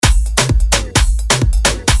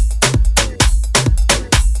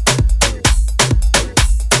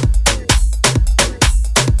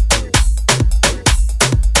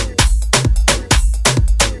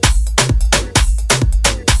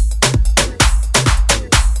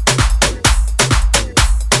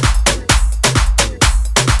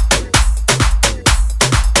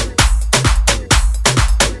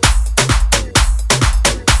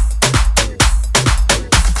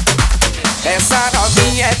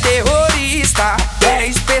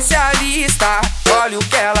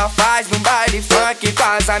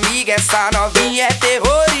amigas. Essa novinha é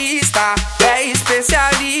terrorista, é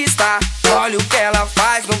especialista. Olha o que ela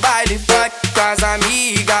faz no baile funk com as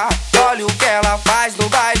amigas. Olha o que ela faz no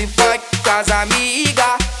baile funk com as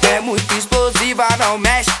amigas. É muito explosiva, não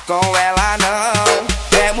mexe com ela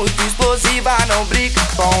não. É muito explosiva, não brinca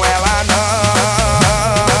com ela não.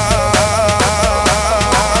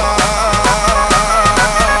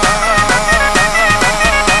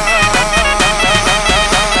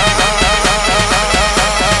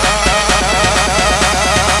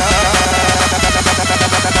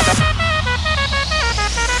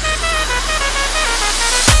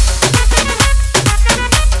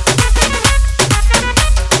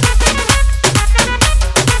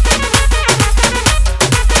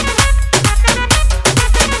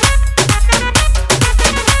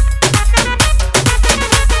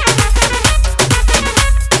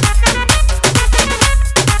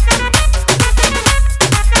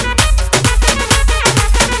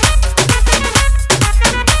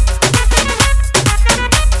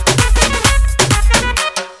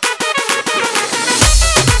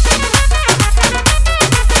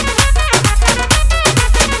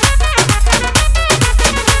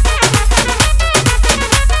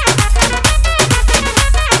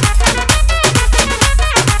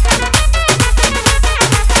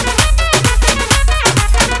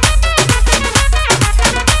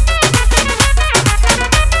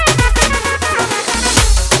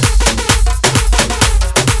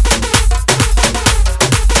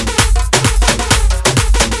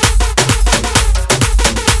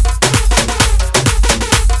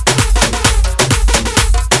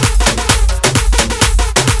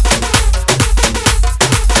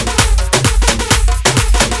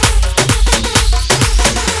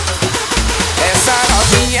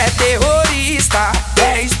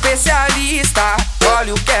 É especialista,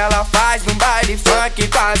 olha o que ela faz no baile funk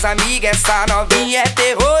com as amigas. Essa novinha é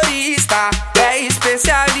terrorista, é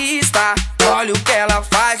especialista. Olha o que ela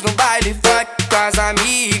faz no baile funk com as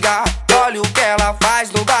amigas. Olha o que ela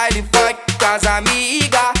faz no baile funk com as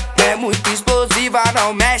amigas. É muito explosiva,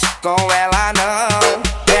 não mexe com ela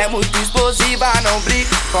não. É muito explosiva, não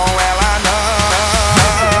brinca com ela não.